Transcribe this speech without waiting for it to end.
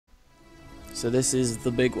So this is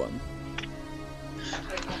the big one.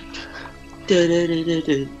 This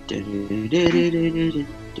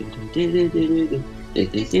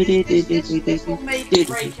will make or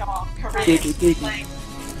break our careers playing.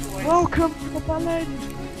 Welcome to the bell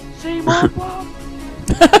end. See more bomb.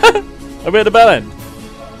 Are we at the bell end?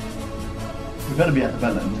 We better be at the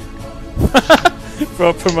bell end. For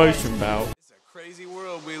a promotion bout. It's a crazy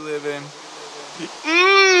world we live in.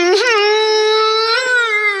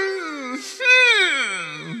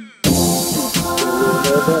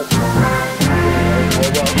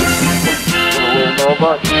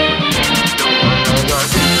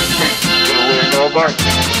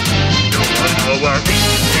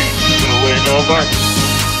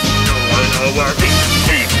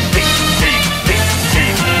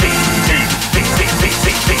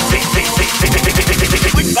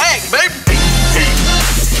 Bang, baby!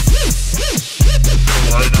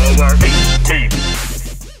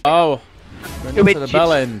 Oh, we're not to the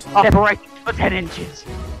bell end. Separate for 10 inches.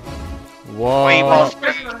 Whoa. Let's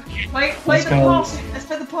play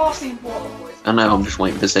the passing ball, boys. I know, I'm just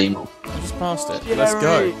waiting for Seymour. I just passed it. Let's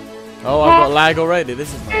go. Oh, I've got lag already.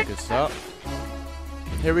 This is not a good start.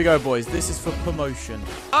 Here we go, boys. This is for promotion.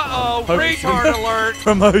 Uh-oh, retard alert!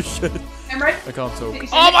 Promotion. Emre? I can't talk.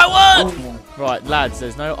 Oh my word! Right, lads,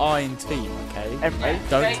 there's no I in team, okay?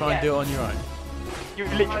 Don't try and do it on your own. You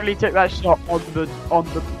literally took that shot on the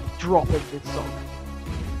drop of this song.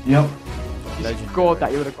 Yep. If you scored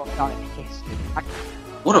that, you would have gone down and kissed it.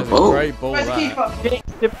 What a That was ball! great ball, Where's the that. keeper?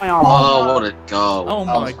 Kissed in my arm. Oh, what a goal! Oh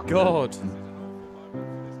my god. To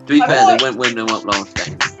be fair, they went win them up last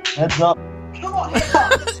game. Heads up. Come on, hit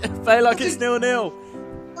that. Play like it's 0-0. No,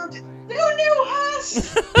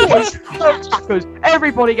 Hurst! Boys, no tackles.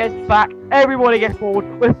 Everybody gets back. Everybody gets forward.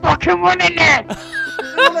 We're fucking winning it.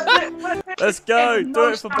 Let's go. Do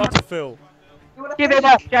it for Butterfills. Give it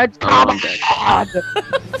up, Jed. Oh, Come I'm dead. on.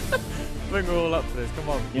 Bring her all up for this. Come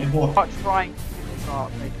on. Yeah, boy. Not trying.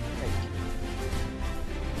 Make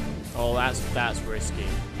Oh, that's risky.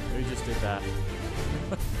 Who just did that?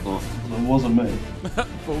 What? It wasn't me.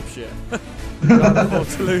 Bullshit. Or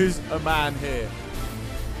to lose a man here.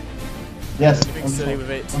 Yes. Being silly with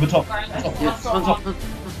it. On the top.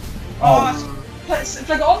 Oh, flick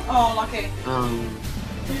it on? Oh, lucky.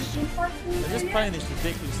 They're just playing this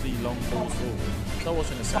ridiculously long ball forward. Start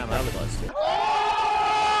watching the Sam Allardyce here.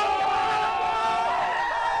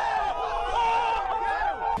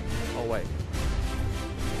 Oh wait.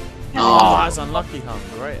 Oh, that's unlucky, Hunt.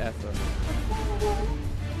 Great effort.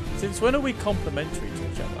 Since when are we complimentary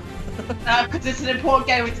to each other? Because it's an important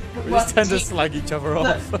game. We We just tend to slag each other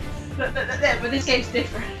off. But this game's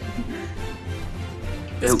different.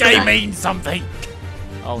 This game means something.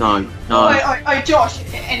 Oh No, Oh, Josh,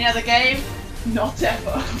 any other game? Not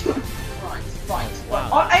ever. right. Wow.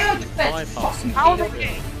 I defense fucking How the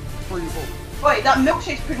game. game? Wait, that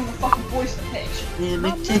milkshake's putting the fucking boys on the pitch.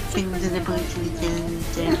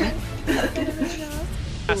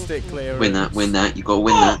 Fantastic clearance. win that. You gotta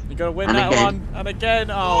win that. You gotta win And that again. one. And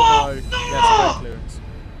again. Oh no. Yes, great clearance.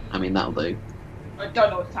 I mean, that'll do. I don't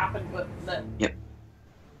know what's happened, but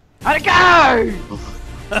How'd it go?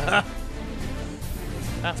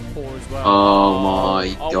 That's poor as well. Oh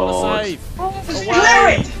my Oh, what a god. save. just Away. clear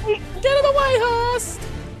it! Get it away, Hurst!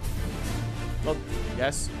 Oh,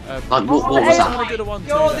 yes. Like, what was that? I did a 1-2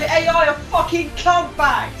 You're the there. AI of fucking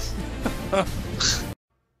cumbags!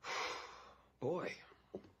 Boy,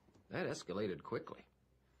 that escalated quickly.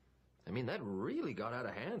 I mean, that really got out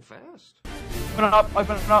of hand fast. Open it up.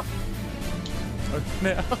 Open it up. Open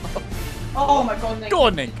it up. Oh my god, Nick. Go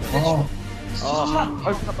on, Nick. Oh. Oh.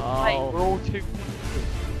 Open up the plate. We're all too.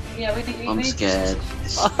 Yeah, we I'm scared.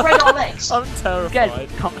 Spread our legs. I'm terrified. Scared.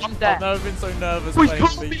 Calm I've down. never been so nervous Who's playing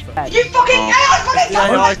calling me? FIFA. You fucking AI fucking Yeah,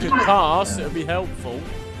 I cumbags! could pass. It would be helpful.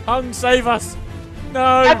 Hung, save us. No.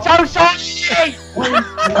 I'm so sorry. Why are you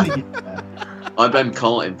calling it that? I blame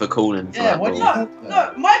Carlton for calling for Yeah, that why do ball. you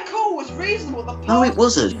No, my call was reasonable. The No, it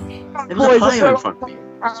wasn't. There was a player in front of you.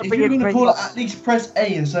 If you're going to call it, at least press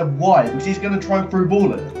A instead of Y, because he's going to try and through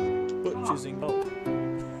ball it. Butchers in goal.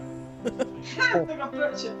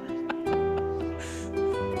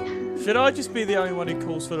 Should I just be the only one who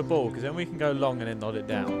calls for the ball? Because then we can go long and then nod it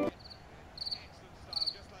down.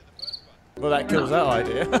 Well, that kills that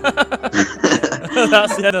idea.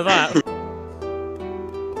 That's the end of that.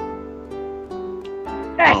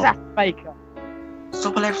 Yes, Oh. that's Baker.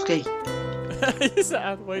 Sobolewski. He's an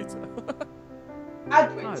ad waiter.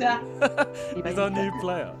 Adwaiter. He's our new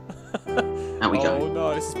player. There we Oh go.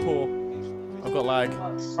 no, this is poor. I've got lag.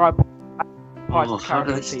 Alright. Oh, how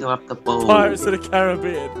do they still have the ball? Pirates of the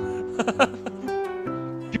Caribbean.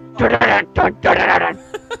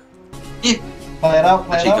 Yeah. Play it out,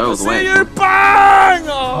 play it Actually, go out. all the way. See you, bang!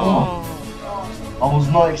 Oh. I was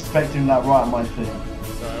not expecting that right on my feet.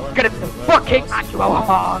 Sorry, I won't Get it do the that. fucking actual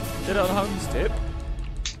hard. Get it on Holmes' tip.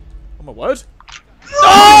 Oh my word.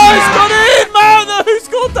 Oh, he's got it in, man! Who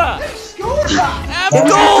scored that? Scored that!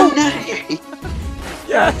 Abdul!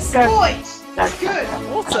 Yes! Boys! That's good!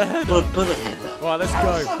 What the header? Bullet header. Right, let's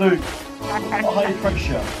go. Dude, high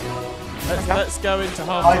pressure. Let's go into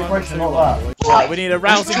half High time. pressure, not that. Right, we need a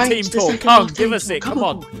rousing Let's team change talk. this Hung, into give a us team it. talk. Come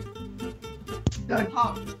on.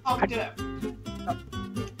 How do it?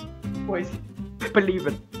 Boys, believe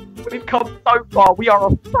it. We've come so far. We are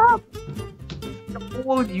a family. We're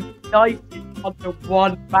all united under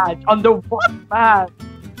one badge. Under one man.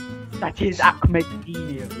 That is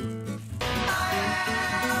Ahmedinho.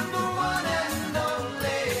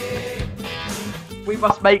 We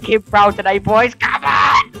must make him proud today, boys. Come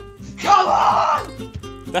on! Come on!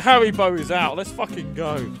 The Haribo is out. Let's fucking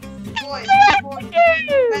go. Boys,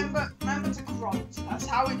 remember to grunt. That's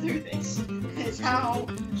how we do this. It's how...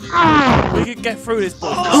 We can get through this,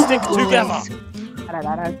 boys. Let's stick together.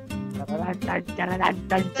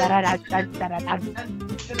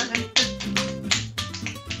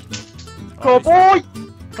 Go, boy!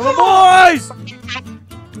 Come on, boys!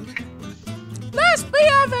 Let's be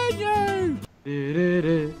having you!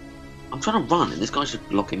 I'm trying to run and this guy's just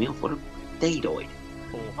blocking me off. What a dadoid.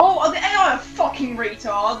 Oh, are the AI fucking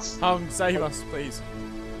retards? Hung, save us, please.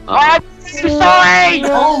 I'm sorry!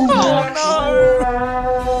 Oh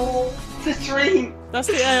no! The dream. That's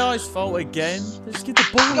the AI's fault again. Just give the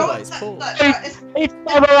ball away. It's poor. It's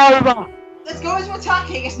never over! Let's go into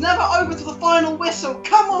attacking. It's never over to the final whistle.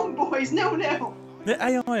 Come on, boys. 0-0. The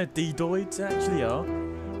AI are D-doids, they actually are.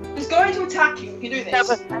 Let's go into attacking. We can do this.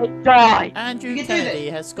 Never say die! Andrew You can do Kennedy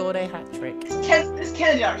has scored a hat-trick. This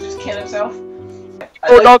Kennedy actually just kill himself.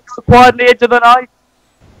 Go not go quietly into the night.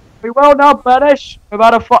 We will not vanish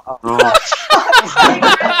without a fight. Oh,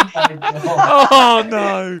 Oh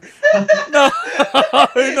no! No!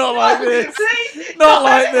 Not like this! See? Not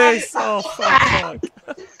like this! Oh fuck!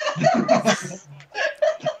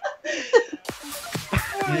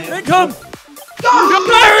 Then come! Go!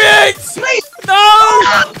 There it is! Please! No!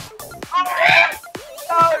 No!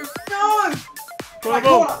 Come on, Right,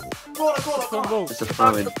 ball! corner, Come on, ball! it's a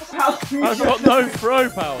throw-in. I've got no throw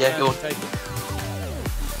power. Yeah, go on. Take it.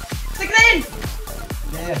 Stick it in!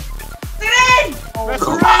 Yeah. Stick it in!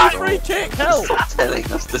 Referee, free kick! Help! Telling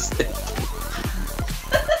us to stick.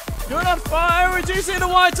 You're on fire! Reducing the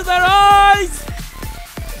whites of their eyes!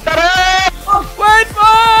 Oh, Wait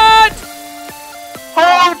for it!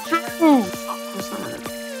 Hold true! What's that?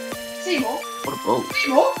 Seymour? What a ball.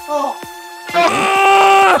 Seymour? Oh.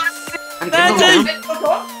 Ah! And get Nanji! on. Go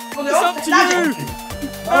on. Go It's on. up to you!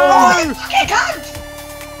 Oh, No! fucking cunt!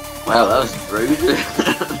 Wow, that was rude.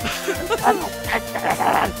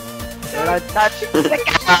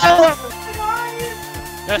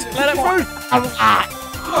 Yes, let it through!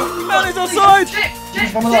 Man, he's offside! Chip,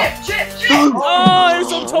 chip, Come on chip, up. chip, chip! Oh, he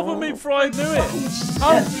was on top of me before I knew it!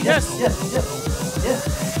 Oh, yes! Yes!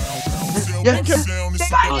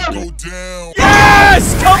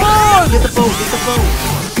 Come on! Get the ball, get the ball.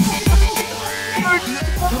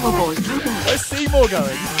 Come on, boys, come on. Where's Seymour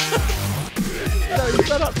going? No, he's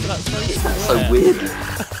fed up to that So weird.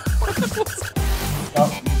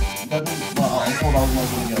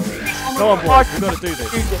 Come on, boys, we've got to do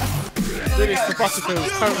this. Do this for Butterfills,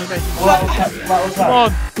 currently making Come on,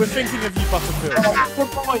 we're thinking of you, Butterfills.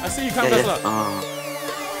 I see you, come Yeah, Gussler.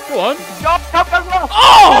 yeah. Go on. Oh! Oh!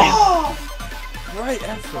 Oh! Great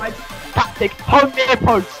effort. Tactic, hold near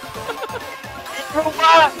post.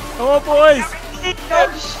 Come on, boys. No,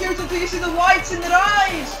 just shoot until you see the whites in their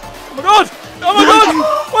eyes! Oh my god! Oh my god!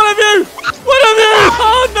 One of you! One of you!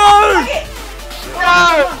 Oh no! Take it! No!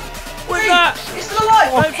 With that! It's still alive!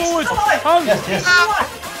 Going It's forward! still alive! Hung! Yes, yes. It's still alive!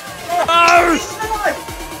 No! It's still alive!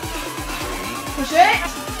 Push it!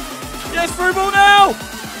 Yes, through ball now!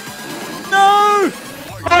 No!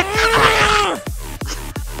 Ah!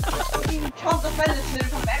 You can't defend it until you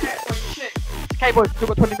come back at it. Shit. Okay, boys, we've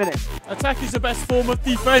got 20 minutes. Attack is the best form of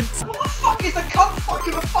defense. What the fuck is the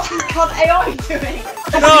fucking cunt AI doing?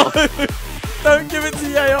 No! Don't give it to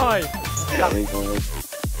the AI.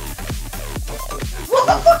 What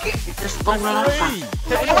the fuck is... Just ball run out. Three.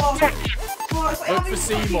 Look for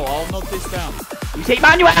Seymour. I'll nod this down. You see,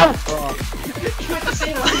 Manuel! You went to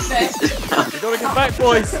see what he said. You gotta get back,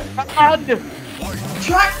 boys. And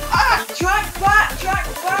Track back! Track back! Track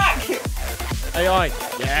back! AI.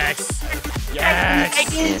 Yes.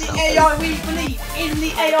 Yes. In the AI we believe! In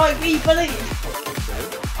the AI we believe!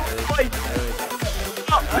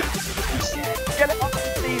 get it on the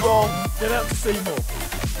C-roll. Get out to Seymour.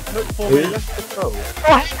 Look for me.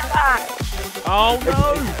 Oh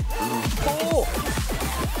no! Poor!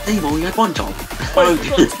 Nemo, you had one job. Wait, we've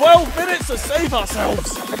got 12 minutes to save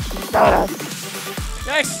ourselves!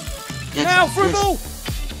 Yes! Yes, Now, through yes. ball!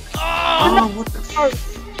 Oh, what the fuck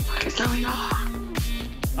is going on?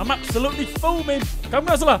 I'm absolutely foaming! Come,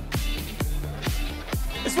 Gussler!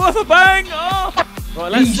 It's worth a bang! Oh!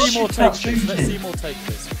 Right, let's see more take this. Let's see more take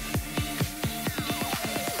this.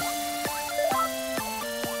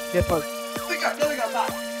 Yeah, folks. There we go, back.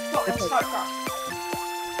 Got them, snipe crack.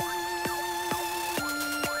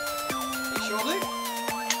 Surely?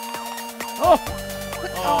 Oh!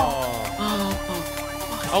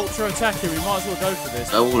 Ultra attacker, we might as well go for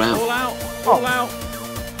this. All out. All out! All out!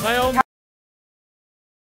 Play on!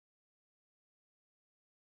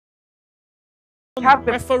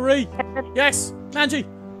 Referee! Yes! Nanji!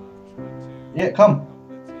 Yeah, come.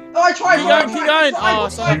 Oh, I tried! Keep going! Oh,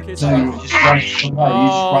 sorry, kids. No, you just run away.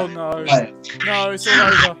 Oh, You no. just run away. No, it's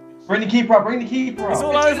all over. Bring the keeper up, bring the keeper up. It's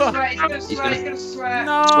all He's over. gonna swear, he's gonna swear.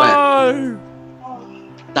 No!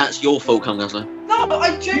 That's your fault, come Gussler. No, but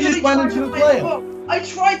I genuinely just ran tried into to the play player. the book. I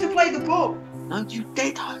tried to play the book. No, you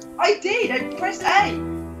did. I did, I pressed A.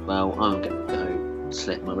 Well, I'm gonna go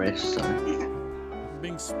slit my wrist, so. I'm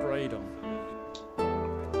being sprayed on.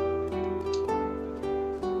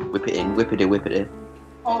 Whip it in, whip it in, whip it in.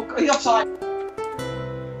 Oh, he's offside.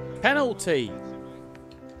 Penalty!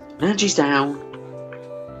 Nanji's down.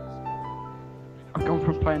 I've gone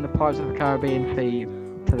from playing the Pirates of the Caribbean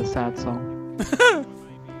theme to the sad song.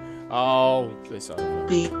 Oh, it's over.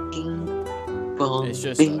 Bing, bong, It's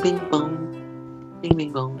just bing, over. bing, bong. Bing,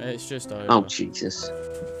 bing, bong. It's just over. Oh, Jesus.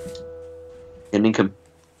 Yeah, Nincompoop.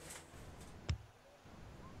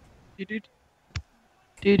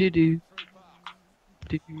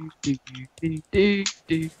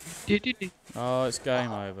 Oh, it's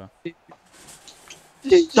game over.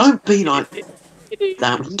 Don't be like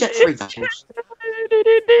that. We can get 3 touchdowns.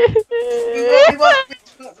 We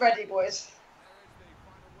weren't ready, boys.